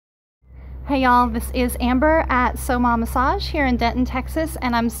Hey y'all, this is Amber at Soma Massage here in Denton, Texas,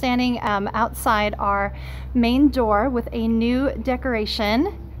 and I'm standing outside our main door with a new decoration,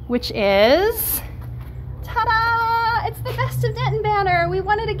 which is, ta-da! It's the Best of Denton banner. We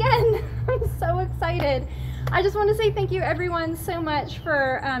won it again. I'm so excited. I just want to say thank you everyone so much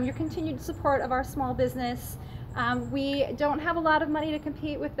for your continued support of our small business. We don't have a lot of money to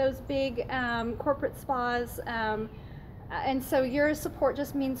compete with those big corporate spas. And so your support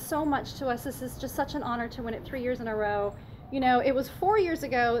just means so much to us. This is just such an honor to win it 3 years in a row. You know, it was 4 years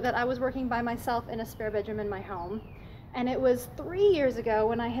ago that I was working by myself in a spare bedroom in my home. And it was 3 years ago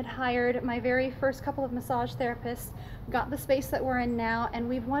when I had hired my very first couple of massage therapists, got the space that we're in now, and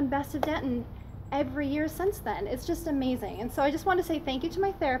we've won Best of Denton every year since then. It's just amazing. And so I just want to say thank you to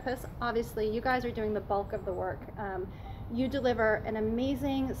my therapists. Obviously, you guys are doing the bulk of the work. You deliver an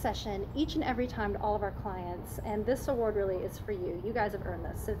amazing session each and every time to all of our clients, and this award really is for you. You guys have earned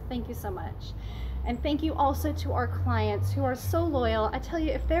this, so thank you so much. And thank you also to our clients who are so loyal. I tell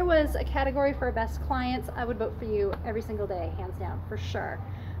you, if there was a category for best clients, I would vote for you every single day, hands down, for sure.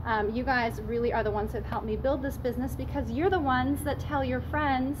 You guys really are the ones that have helped me build this business, because you're the ones that tell your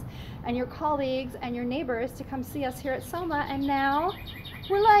friends and your colleagues and your neighbors to come see us here at Soma, and now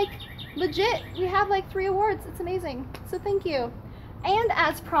we're like, legit, we have like 3 awards. It's amazing. So thank you. And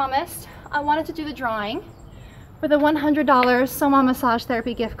as promised, I wanted to do the drawing for the $100 Soma Massage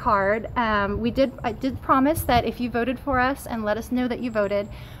Therapy gift card. I did promise that if you voted for us and let us know that you voted,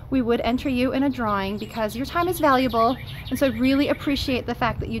 we would enter you in a drawing, because your time is valuable, and so I really appreciate the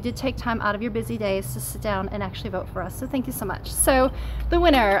fact that you did take time out of your busy days to sit down and actually vote for us. So thank you so much. So the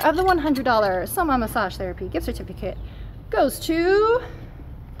winner of the $100 Soma Massage Therapy gift certificate goes to,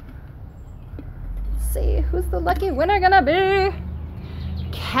 see, who's the lucky winner gonna be?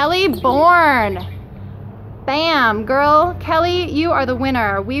 Kelly Bourne. Bam, girl. Kelly, you are the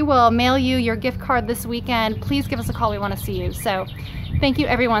winner. We will mail you your gift card this weekend. Please give us a call. We want to see you. So thank you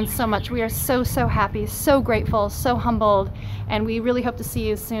everyone so much. We are so happy, so grateful, so humbled, and we really hope to see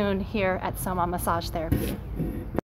you soon here at Soma Massage Therapy.